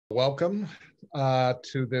Welcome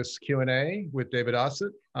to this Q&A with David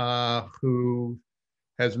Osit, who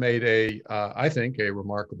has made I think, a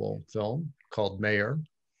remarkable film called Mayor.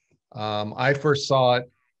 I first saw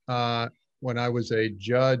it when I was a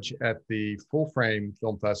judge at the Full Frame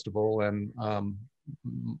Film Festival, and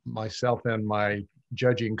myself and my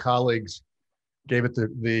judging colleagues gave it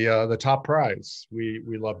the top prize. We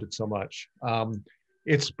loved it so much.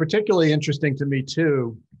 It's particularly interesting to me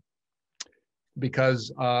too,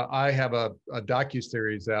 because I have a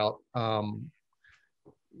docuseries out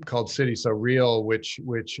called City So Real, which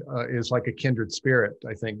is like a kindred spirit,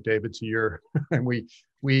 I think, David, to your, and we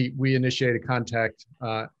initiated contact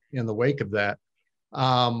in the wake of that.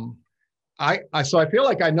 So I feel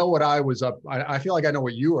like I know what I feel like I know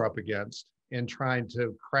what you were up against in trying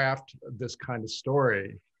to craft this kind of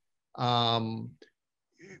story.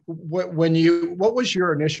 What was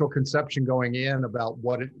your initial conception going in about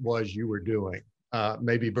what it was you were doing,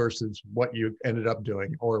 maybe versus what you ended up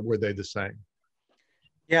doing, or were they the same?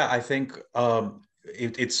 Yeah, I think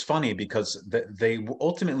it's funny because they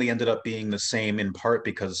ultimately ended up being the same, in part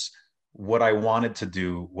because what I wanted to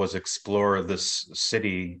do was explore this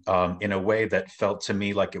city in a way that felt to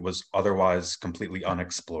me like it was otherwise completely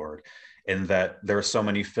unexplored, in that there are so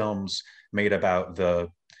many films made about the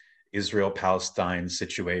Israel-Palestine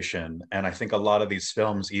situation. And I think a lot of these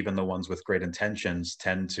films, even the ones with great intentions,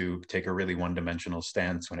 tend to take a really one-dimensional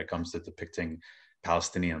stance when it comes to depicting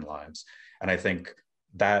Palestinian lives. And I think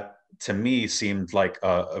that, to me, seemed like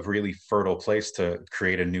a really fertile place to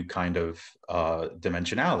create a new kind of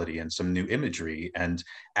dimensionality and some new imagery, and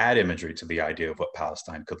add imagery to the idea of what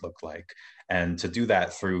Palestine could look like. And to do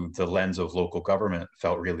that through the lens of local government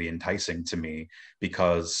felt really enticing to me,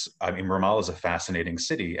 because I mean, Ramallah is a fascinating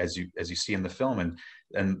city, as you see in the film,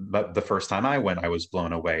 but the first time I went, I was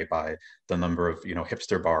blown away by the number of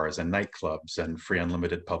hipster bars and nightclubs and free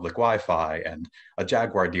unlimited public Wi-Fi and a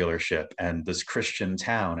Jaguar dealership and this Christian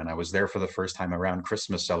town. And I was there for the first time around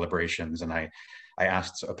Christmas celebrations, and I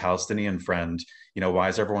asked a Palestinian friend, why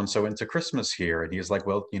is everyone so into Christmas here? And he's like,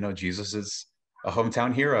 well, Jesus is a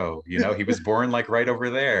hometown hero. He was born like right over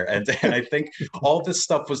there. And I think all this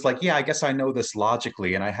stuff was like, yeah, I guess I know this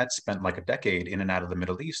logically. And I had spent like a decade in and out of the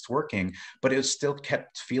Middle East working, but it still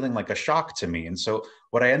kept feeling like a shock to me. And so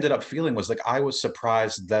what I ended up feeling was like, I was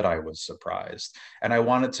surprised that I was surprised. And I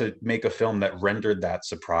wanted to make a film that rendered that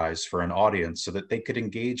surprise for an audience so that they could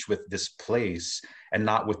engage with this place and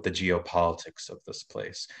not with the geopolitics of this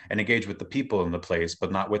place, and engage with the people in the place, but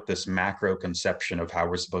not with this macro conception of how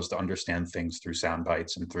we're supposed to understand things through sound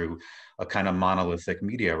bites and through a kind of monolithic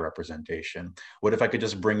media representation. What if I could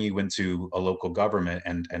just bring you into a local government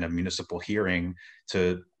and a municipal hearing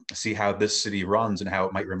to see how this city runs and how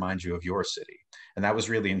it might remind you of your city? And that was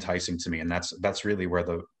really enticing to me. And that's really where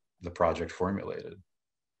the project formulated.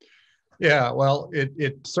 Yeah, well,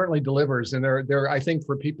 it certainly delivers. And there, I think,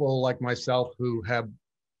 for people like myself who have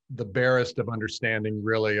the barest of understanding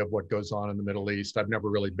really of what goes on in the Middle East, I've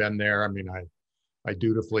never really been there. I mean, I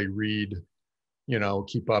dutifully read,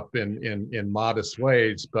 keep up in modest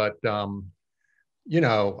ways, but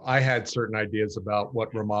I had certain ideas about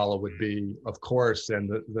what Ramallah would be, of course,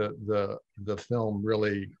 and the film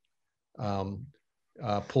really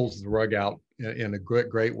pulls the rug out in a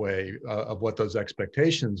great way of what those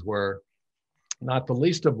expectations were. Not the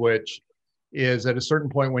least of which is at a certain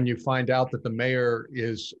point when you find out that the mayor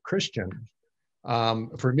is Christian.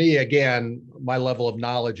 For me, again, my level of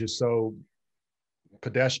knowledge is so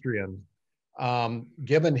pedestrian.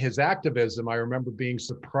 Given his activism, I remember being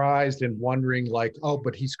surprised and wondering, like, oh,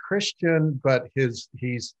 but he's Christian, but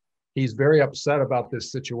he's very upset about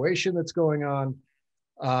this situation that's going on.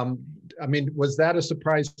 I mean, was that a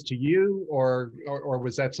surprise to you, or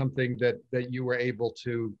was that something that you were able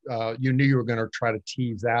to, you knew you were going to try to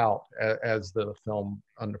tease out as the film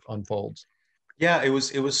unfolds? Yeah,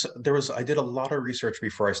 I did a lot of research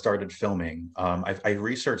before I started filming. I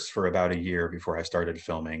researched for about a year before I started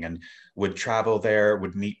filming, and would travel there,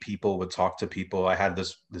 would meet people, would talk to people. I had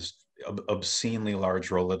this obscenely large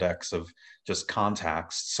Rolodex of just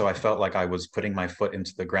contacts. So I felt like I was putting my foot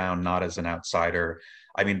into the ground, not as an outsider.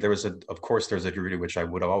 I mean, of course, there's a degree to which I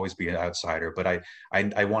would always be an outsider, but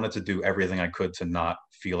I wanted to do everything I could to not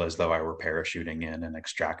feel as though I were parachuting in and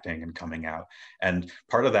extracting and coming out. And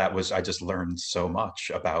part of that was I just learned so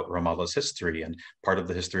much about Ramallah's history. And part of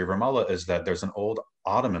the history of Ramallah is that there's an old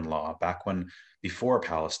Ottoman law back before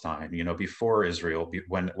Palestine, before Israel,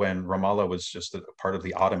 when Ramallah was just a part of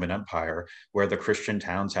the Ottoman Empire, where the Christian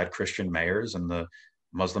towns had Christian mayors and the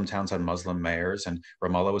Muslim towns had Muslim mayors, and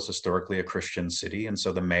Ramallah was historically a Christian city, and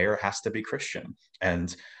so the mayor has to be Christian.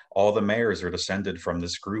 And all the mayors are descended from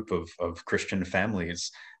this group of Christian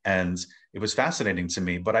families. And it was fascinating to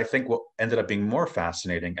me. But I think what ended up being more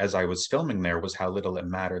fascinating as I was filming there was how little it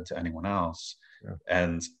mattered to anyone else. Yeah.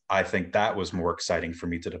 And I think that was more exciting for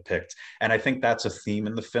me to depict. And I think that's a theme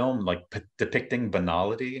in the film. Like depicting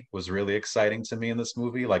banality was really exciting to me in this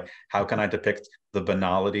movie. Like, how can I depict the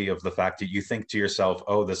banality of the fact that you think to yourself,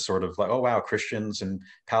 oh, this sort of like, oh, wow, Christians in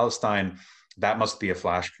Palestine, that must be a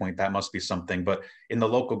flashpoint. That must be something. But in the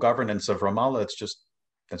local governance of Ramallah,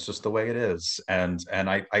 that's just the way it is. And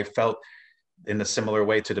I felt in a similar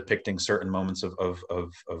way to depicting certain moments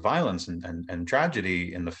of violence and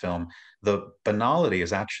tragedy in the film, the banality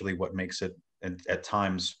is actually what makes it at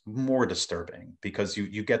times more disturbing, because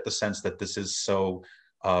you get the sense that this is so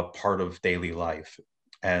part of daily life.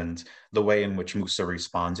 And the way in which Musa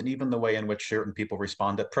responds, and even the way in which certain people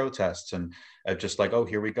respond at protests, and just like, oh,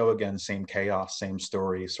 here we go again, same chaos, same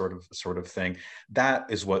story, sort of thing. That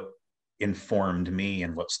is what informed me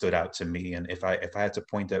and what stood out to me. And if I had to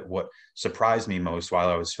point at what surprised me most while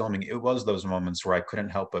I was filming, it was those moments where I couldn't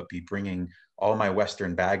help but be bringing all my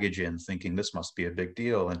Western baggage in, thinking this must be a big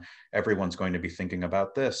deal, and everyone's going to be thinking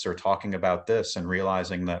about this or talking about this, and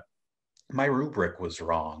realizing that my rubric was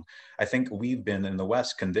wrong. I think we've been in the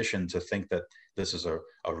West conditioned to think that this is a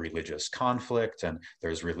religious conflict and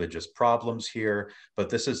there's religious problems here, but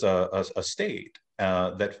this is a state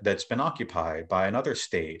that's been occupied by another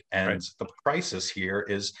state. And Right. the crisis here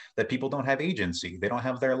is that people don't have agency. They don't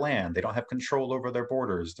have their land. They don't have control over their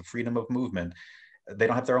borders, the freedom of movement. They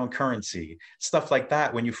don't have their own currency, stuff like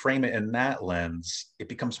that. When you frame it in that lens, it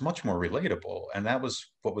becomes much more relatable. And that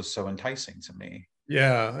was what was so enticing to me.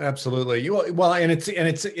 Yeah, absolutely. Well, and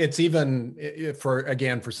it's even for,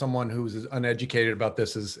 again, for someone who's as uneducated about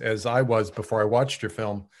this as I was before I watched your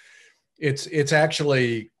film, it's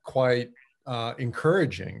actually quite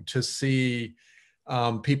encouraging to see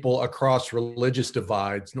people across religious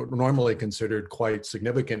divides, normally considered quite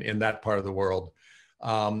significant in that part of the world,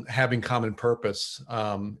 having common purpose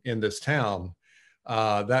in this town.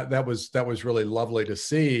 That was really lovely to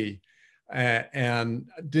see. And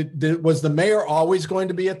was the mayor always going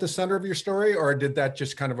to be at the center of your story, or did that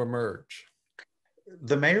just kind of emerge?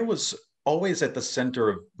 The mayor was always at the center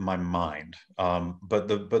of my mind, but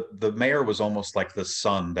the mayor was almost like the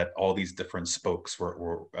sun that all these different spokes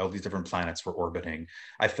were all these different planets were orbiting.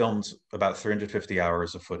 I filmed about 350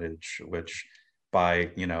 hours of footage, which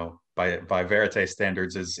by verite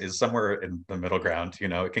standards is somewhere in the middle ground.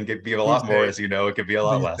 It can be a These lot more, days, as you know, it can be a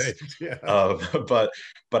lot these less. days, yeah. Uh, but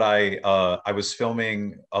but I was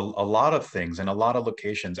filming a lot of things and a lot of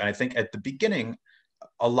locations, and I think at the beginning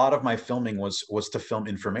a lot of my filming was to film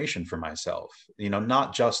information for myself,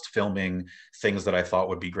 not just filming things that I thought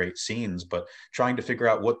would be great scenes, but trying to figure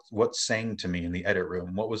out what sang to me in the edit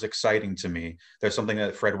room, what was exciting to me. There's something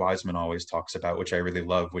that Fred Wiseman always talks about, which I really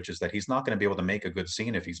love, which is that he's not going to be able to make a good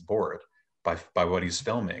scene if he's bored by what he's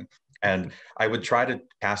filming. And I would try to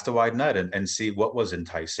cast a wide net and see what was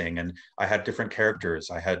enticing. And I had different characters.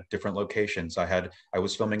 I had different locations. I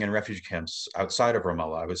was filming in refugee camps outside of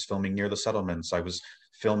Ramallah. I was filming near the settlements. I was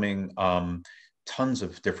filming tons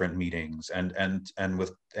of different meetings and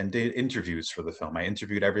did interviews for the film. I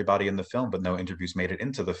interviewed everybody in the film, but no interviews made it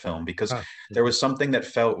into the film, because Huh. there was something that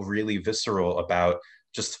felt really visceral about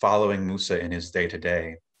just following Musa in his day to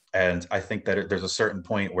day. And I think that there's a certain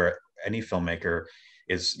point where any filmmaker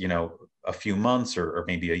is, a few months or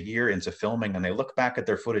maybe a year into filming, and they look back at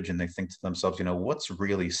their footage and they think to themselves, what's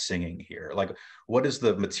really singing here? Like, what is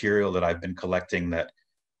the material that I've been collecting that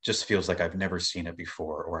just feels like I've never seen it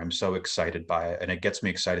before, or I'm so excited by it, and it gets me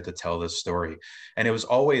excited to tell this story. And it was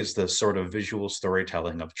always the sort of visual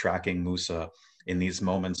storytelling of tracking Musa in these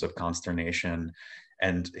moments of consternation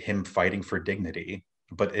and him fighting for dignity,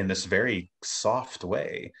 but in this very soft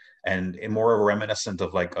way, and more reminiscent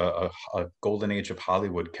of like a golden age of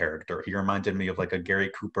Hollywood character. He reminded me of like a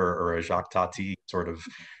Gary Cooper or a Jacques Tati sort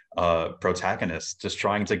of protagonist, just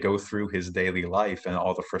trying to go through his daily life and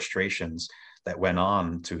all the frustrations that went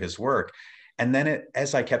on to his work. And then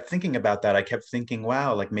as I kept thinking about that, I kept thinking,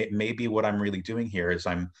 wow, like maybe what I'm really doing here is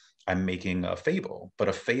I'm making a fable, but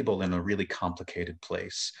a fable in a really complicated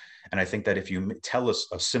place. And I think that if you tell us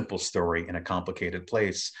a simple story in a complicated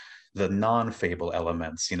place, the non-fable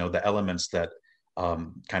elements, the elements that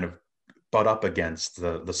kind of butt up against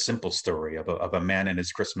the simple story of a man in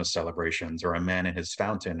his Christmas celebrations, or a man in his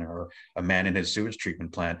fountain, or a man in his sewage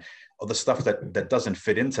treatment plant, all the stuff that doesn't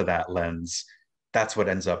fit into that lens, that's what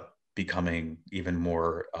ends up becoming even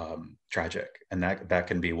more tragic. And that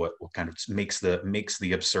can be what kind of makes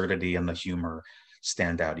the absurdity and the humor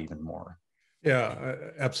stand out even more. Yeah,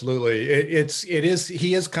 absolutely.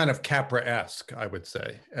 He is kind of Capra-esque, I would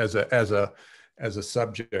say, as a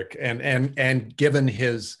subject, and given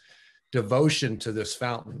his devotion to this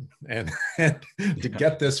fountain and to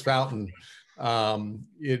get this fountain,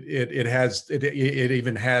 it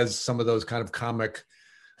even has some of those kind of comic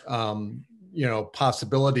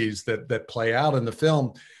possibilities that play out in the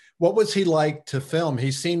film. What was he like to film?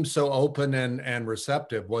 He seemed so open and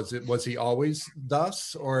receptive. Was he always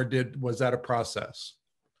thus, or was that a process?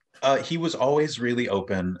 He was always really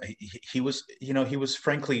open. He was, he was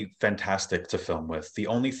frankly fantastic to film with. The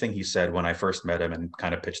only thing he said when I first met him and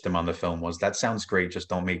kind of pitched him on the film was, "That sounds great, just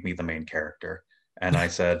don't make me the main character." And I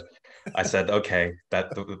said, okay,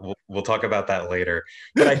 we'll talk about that later.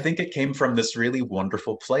 But I think it came from this really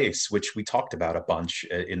wonderful place, which we talked about a bunch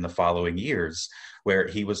in the following years, where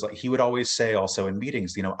he was like, he would always say also in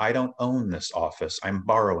meetings, "I don't own this office. I'm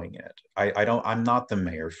borrowing it. I'm not the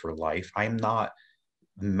mayor for life. I'm not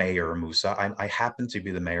Mayor Musa. I happen to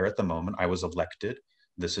be the mayor at the moment. I was elected.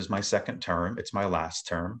 This is my second term. It's my last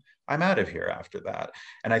term. I'm out of here after that."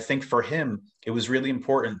 And I think for him, it was really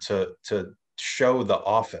important to show the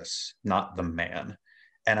office, not the man.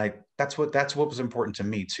 And that's what was important to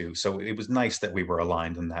me too. So it was nice that we were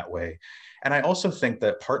aligned in that way. And I also think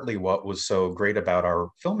that partly what was so great about our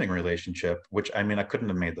filming relationship, which I mean, I couldn't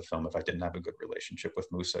have made the film if I didn't have a good relationship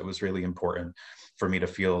with Musa. It was really important for me to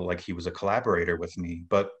feel like he was a collaborator with me.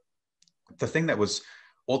 But the thing that was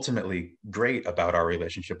ultimately great about our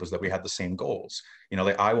relationship was that we had the same goals.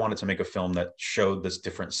 Like I wanted to make a film that showed this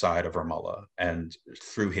different side of Ramallah, and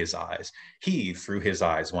through his eyes. He, through his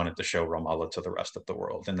eyes, wanted to show Ramallah to the rest of the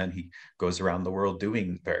world. And then he goes around the world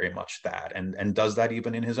doing very much that, and does that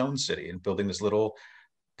even in his own city, and building this little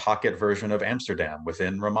pocket version of Amsterdam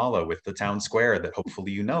within Ramallah with the town square that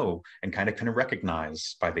hopefully and kind of can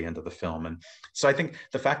recognize by the end of the film. And so I think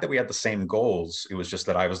the fact that we had the same goals, it was just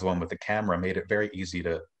that I was the one with the camera, made it very easy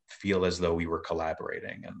to feel as though we were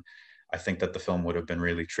collaborating. And I think that the film would have been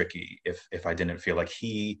really tricky if I didn't feel like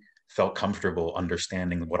he felt comfortable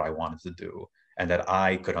understanding what I wanted to do, and that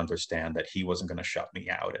I could understand that he wasn't going to shut me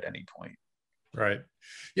out at any point. Right.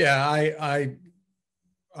 Yeah,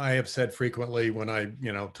 I have said frequently when I,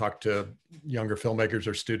 talk to younger filmmakers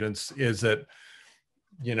or students, is that,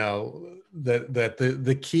 that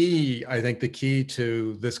the key, I think the key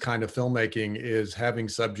to this kind of filmmaking is having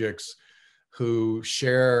subjects who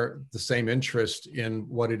share the same interest in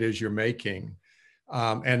what it is you're making.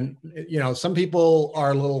 And, some people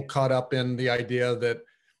are a little caught up in the idea that,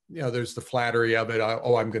 there's the flattery of it.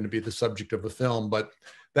 Oh, I'm going to be the subject of a film, but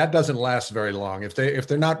that doesn't last very long if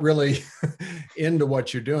they're not really into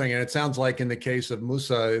what you're doing. And it sounds like in the case of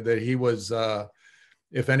Musa that he was,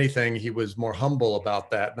 if anything, he was more humble about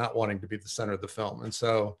that, not wanting to be the center of the film. And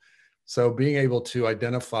so being able to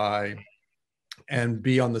identify and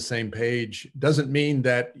be on the same page doesn't mean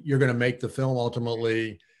that you're going to make the film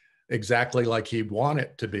ultimately exactly like he'd want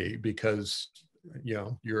it to be, because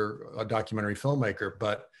you're a documentary filmmaker,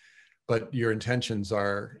 but your intentions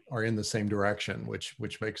are in the same direction, which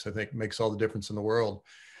makes, I think, makes all the difference in the world.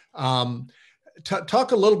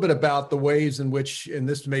 Talk a little bit about the ways in which, and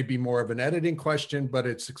this may be more of an editing question, but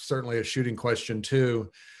it's certainly a shooting question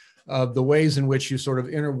too, of the ways in which you sort of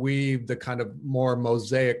interweave the kind of more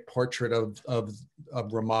mosaic portrait of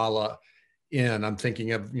Ramallah in. I'm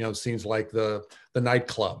thinking of scenes like the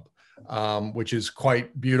nightclub, which is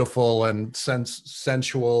quite beautiful and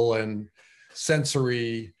sensual and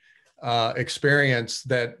sensory experience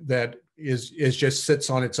that is just sits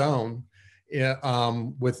on its own.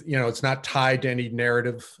 With it's not tied to any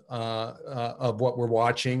narrative of what we're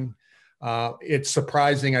watching. It's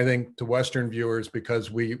surprising, I think, to Western viewers, because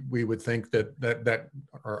we would think that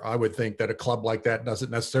or I would think that a club like that doesn't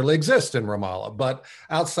necessarily exist in Ramallah. But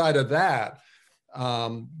outside of that,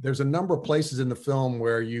 there's a number of places in the film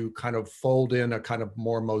where you kind of fold in a kind of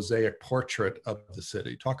more mosaic portrait of the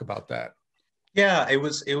city. Talk about that. Yeah, it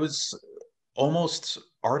was almost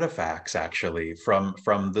artifacts actually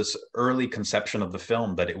from this early conception of the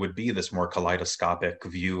film, that it would be this more kaleidoscopic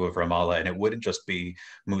view of Ramallah, and it wouldn't just be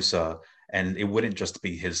Musa, and it wouldn't just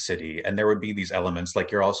be his city, and there would be these elements. Like,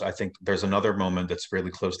 you're also, I think there's another moment that's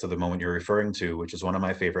really close to the moment you're referring to, which is one of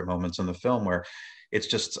my favorite moments in the film, where it's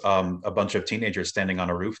just a bunch of teenagers standing on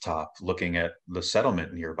a rooftop looking at the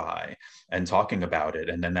settlement nearby and talking about it,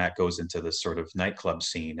 and then that goes into this sort of nightclub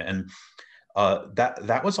scene. And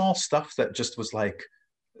that was all stuff that just was like,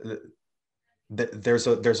 there's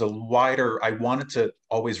a wider, I wanted to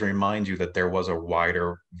always remind you that there was a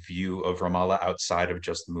wider view of Ramallah outside of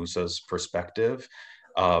just Musa's perspective,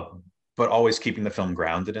 uh, but always keeping the film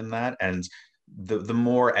grounded in that. And the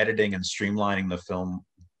more editing and streamlining the film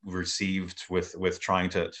received with trying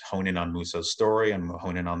to hone in on Musa's story and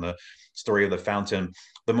hone in on the story of the fountain,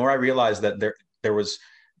 the more I realized that there was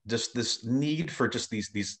just this need for just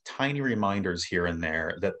these tiny reminders here and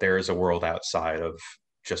there that there is a world outside of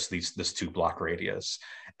just this 2 block radius,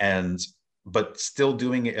 and but still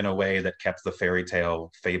doing it in a way that kept the fairy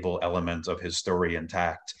tale fable element of his story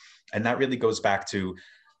intact. And that really goes back to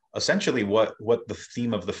essentially what the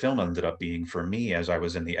theme of the film ended up being for me as I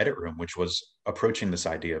was in the edit room, which was approaching this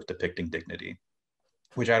idea of depicting dignity,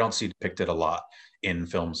 which I don't see depicted a lot in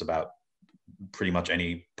films about pretty much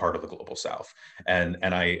any part of the global south. And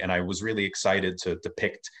I was really excited to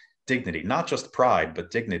depict dignity, not just pride,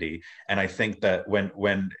 but dignity. And I think that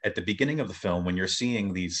when at the beginning of the film, when you're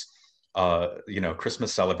seeing these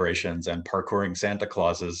Christmas celebrations and parkouring Santa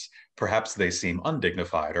Clauses, perhaps they seem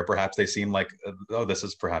undignified, or perhaps they seem like, oh, this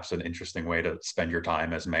is perhaps an interesting way to spend your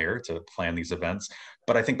time as mayor, to plan these events.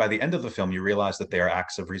 But I think by the end of the film, you realize that they are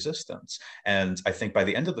acts of resistance. And I think by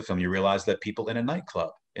the end of the film, you realize that people in a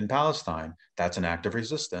nightclub in Palestine, that's an act of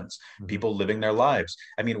resistance. Mm-hmm. People living their lives.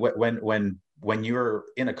 I mean, when you're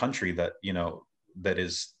in a country that, that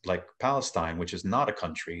is like Palestine, which is not a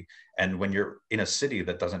country, and when you're in a city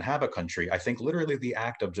that doesn't have a country, I think literally the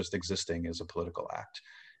act of just existing is a political act.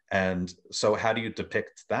 And so how do you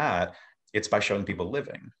depict that? It's by showing people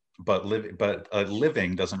living, but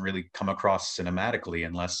living doesn't really come across cinematically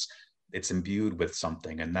unless it's imbued with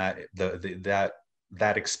something. And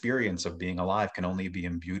that experience of being alive can only be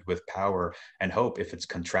imbued with power and hope if it's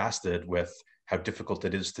contrasted with how difficult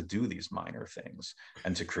it is to do these minor things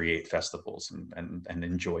and to create festivals and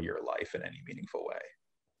enjoy your life in any meaningful way.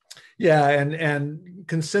 Yeah, and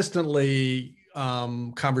consistently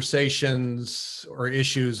conversations or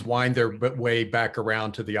issues wind their way back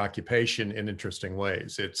around to the occupation in interesting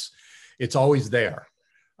ways. It's always there,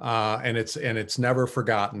 and it's never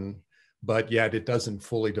forgotten, but yet it doesn't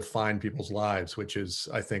fully define people's lives, which is,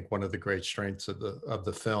 I think, one of the great strengths of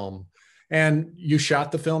the film. And you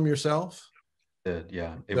shot the film yourself?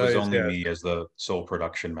 Yeah, it was only me as the sole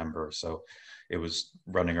production member, so it was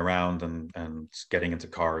running around and getting into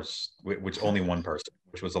cars, which only one person,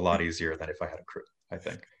 which was a lot easier than if I had a crew, I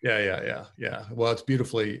think. Yeah. Well, it's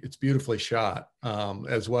beautifully shot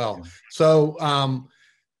as well. Yeah. So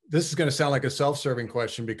this is going to sound like a self-serving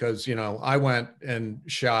question because, I went and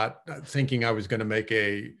shot thinking I was going to make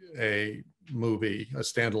a movie, a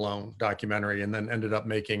standalone documentary, and then ended up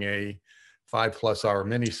making a 5+ hour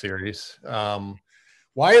miniseries.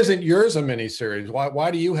 Why isn't yours a miniseries?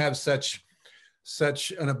 Why do you have such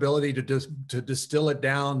an ability to distill it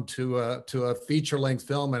down to a feature-length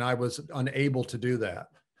film, and I was unable to do that?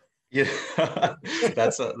 Yeah,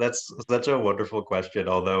 that's such a wonderful question.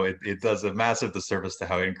 Although it does a massive disservice to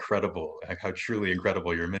how truly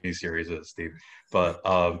incredible your miniseries is, Steve. But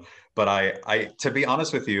I to be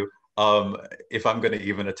honest with you, if I'm going to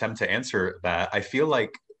even attempt to answer that, I feel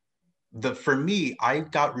like for me, I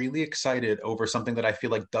got really excited over something that I feel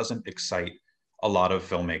like doesn't excite a lot of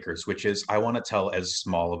filmmakers, which is I want to tell as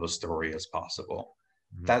small of a story as possible.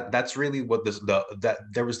 Mm-hmm. That's really what that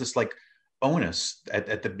there was this like onus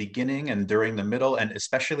at the beginning and during the middle, and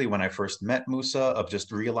especially when I first met Musa, of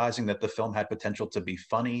just realizing that the film had potential to be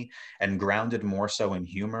funny and grounded more so in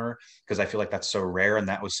humor, because I feel like that's so rare, and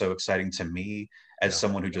that was so exciting to me as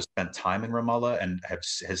someone who just spent time in Ramallah and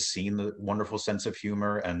has seen the wonderful sense of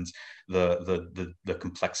humor and the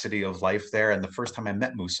complexity of life there. And the first time I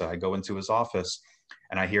met Musa, I go into his office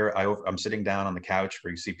and I'm sitting down on the couch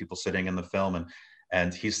where you see people sitting in the film,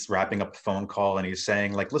 and he's wrapping up a phone call and he's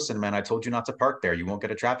saying, like, listen, man, I told you not to park there. You won't get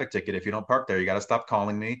a traffic ticket if you don't park there. You got to stop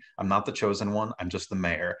calling me. I'm not the chosen one. I'm just the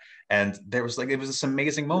mayor. And it was this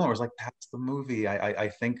amazing moment. I was like, that's the movie. I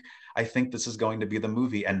think this is going to be the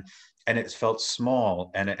movie. And it felt small,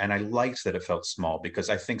 and I liked that it felt small, because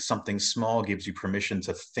I think something small gives you permission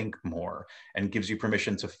to think more and gives you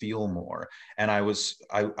permission to feel more. And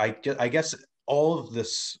I guess all of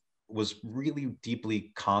this was really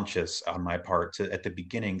deeply conscious on my part to, at the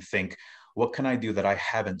beginning, think, what can I do that I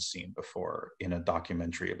haven't seen before in a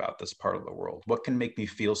documentary about this part of the world? What can make me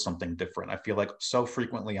feel something different? I feel like so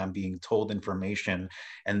frequently I'm being told information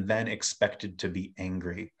and then expected to be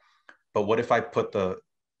angry. But what if I put the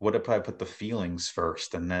feelings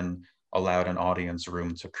first and then allowed an audience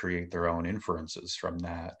room to create their own inferences from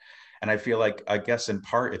that? And I feel like, I guess in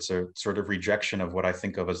part, it's a sort of rejection of what I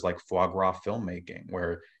think of as like foie gras filmmaking,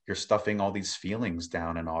 where you're stuffing all these feelings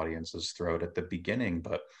down an audience's throat at the beginning,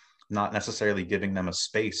 but not necessarily giving them a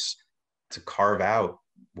space to carve out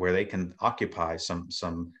where they can occupy some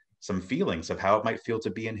feelings of how it might feel to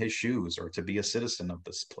be in his shoes or to be a citizen of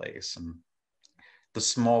this place. And the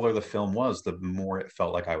smaller the film was, the more it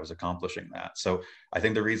felt like I was accomplishing that. So I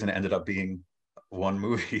think the reason it ended up being one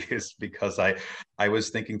movie is because I was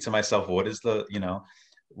thinking to myself, what is the, you know,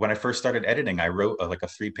 when I first started editing, I wrote like a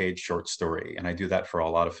 3-page short story, and I do that for a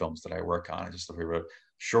lot of films that I work on. I just wrote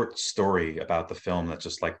short story about the film that's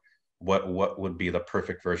just like, what would be the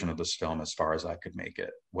perfect version of this film as far as I could make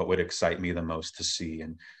it? What would excite me the most to see?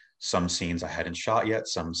 And some scenes I hadn't shot yet,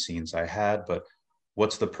 some scenes I had, but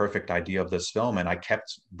what's the perfect idea of this film? And I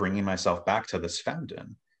kept bringing myself back to this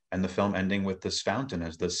fountain, and the film ending with this fountain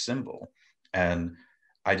as this symbol. And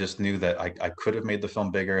I just knew that I could have made the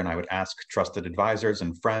film bigger, and I would ask trusted advisors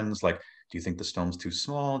and friends, like, do you think this film's too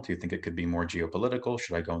small? Do you think it could be more geopolitical?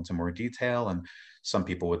 Should I go into more detail? And some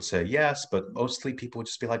people would say yes, but mostly people would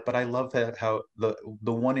just be like, but I love that how the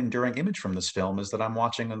one enduring image from this film is that I'm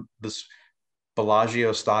watching this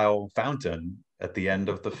Bellagio style fountain at the end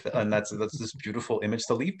of and that's this beautiful image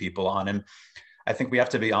to leave people on. And I think we have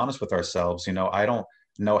to be honest with ourselves. You know, I don't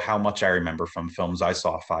know how much I remember from films I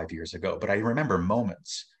saw 5 years ago, but I remember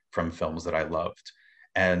moments from films that I loved.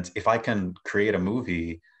 And if I can create a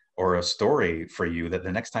movie or a story for you that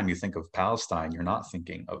the next time you think of Palestine, you're not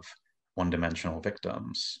thinking of one-dimensional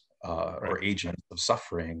victims or agents of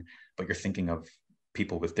suffering, but you're thinking of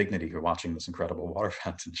people with dignity who are watching this incredible water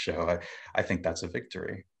fountain show. I think that's a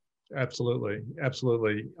victory. Absolutely,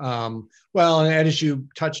 absolutely. Well, and as you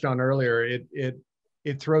touched on earlier,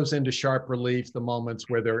 it throws into sharp relief the moments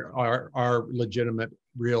where there are legitimate,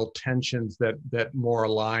 real tensions that more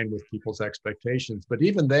align with people's expectations. But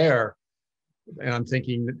even there, and I'm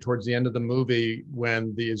thinking that towards the end of the movie,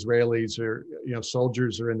 when the Israelis or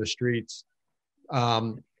soldiers are in the streets,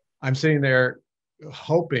 I'm sitting there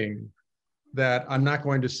hoping that I'm not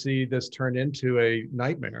going to see this turn into a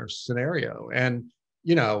nightmare scenario. And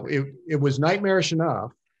it was nightmarish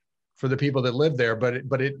enough for the people that lived there,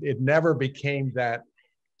 but it never became that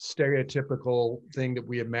stereotypical thing that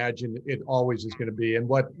we imagine it always is going to be. And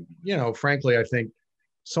what, frankly, I think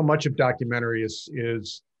so much of documentary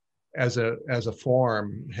is as a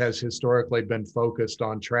form has historically been focused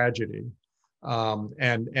on tragedy,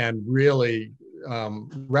 and really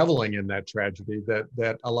reveling in that tragedy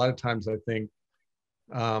that a lot of times I think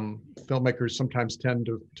filmmakers sometimes tend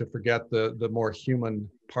to forget the more human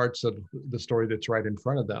parts of the story that's right in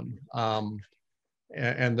front of them,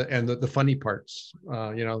 and the funny parts.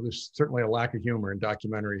 There's certainly a lack of humor in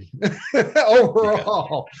documentary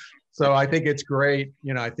overall. Yeah. So I think it's great.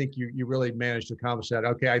 I think you really managed to accomplish that.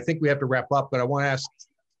 Okay, I think we have to wrap up, but I want to ask,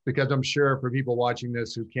 because I'm sure for people watching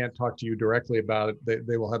this who can't talk to you directly about it,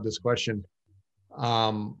 they will have this question.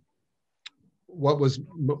 What was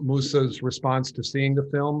Musa's response to seeing the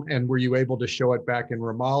film, and were you able to show it back in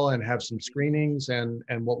Ramallah and have some screenings? And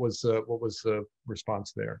what was the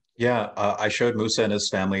response there? Yeah, I showed Musa and his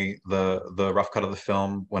family the rough cut of the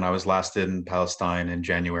film when I was last in Palestine in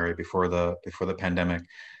January before the pandemic.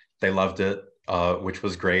 They loved it, which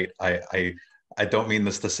was great. I don't mean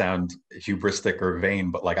this to sound hubristic or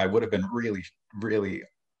vain, but like I would have been really, really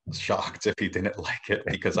shocked if he didn't like it,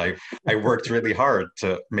 because I worked really hard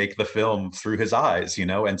to make the film through his eyes,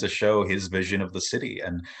 and to show his vision of the city.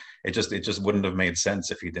 And it just wouldn't have made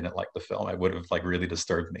sense if he didn't like the film. It would have like really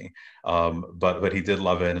disturbed me. But he did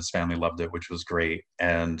love it, and his family loved it, which was great.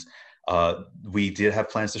 And we did have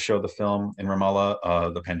plans to show the film in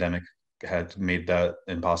Ramallah. The pandemic had made that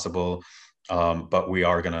impossible, but we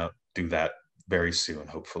are gonna do that very soon,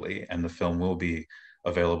 hopefully. And the film will be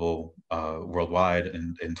available worldwide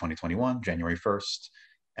in 2021, January 1st.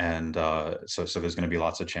 And so there's going to be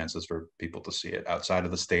lots of chances for people to see it outside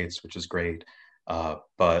of the States, which is great.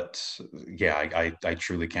 But yeah, I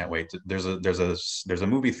truly can't wait. There's a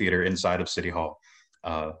movie theater inside of City Hall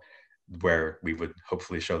where we would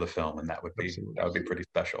hopefully show the film, and that would be pretty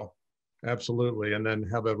special. Absolutely. And then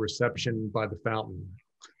have a reception by the fountain.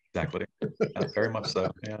 Exactly. Very much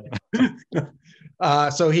so. Yeah.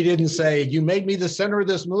 So he didn't say, "You made me the center of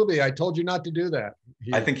this movie. I told you not to do that."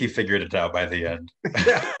 I think he figured it out by the end.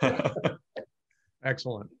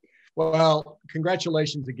 Excellent. Well,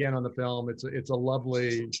 congratulations again on the film. It's a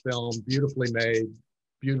lovely film, beautifully made,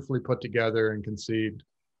 beautifully put together and conceived.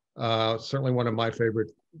 Certainly one of my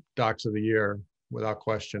favorite docs of the year, without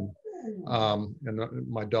question. And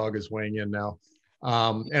my dog is weighing in now.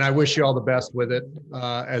 And I wish you all the best with it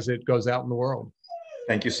as it goes out in the world.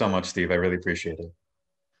 Thank you so much, Steve. I really appreciate it.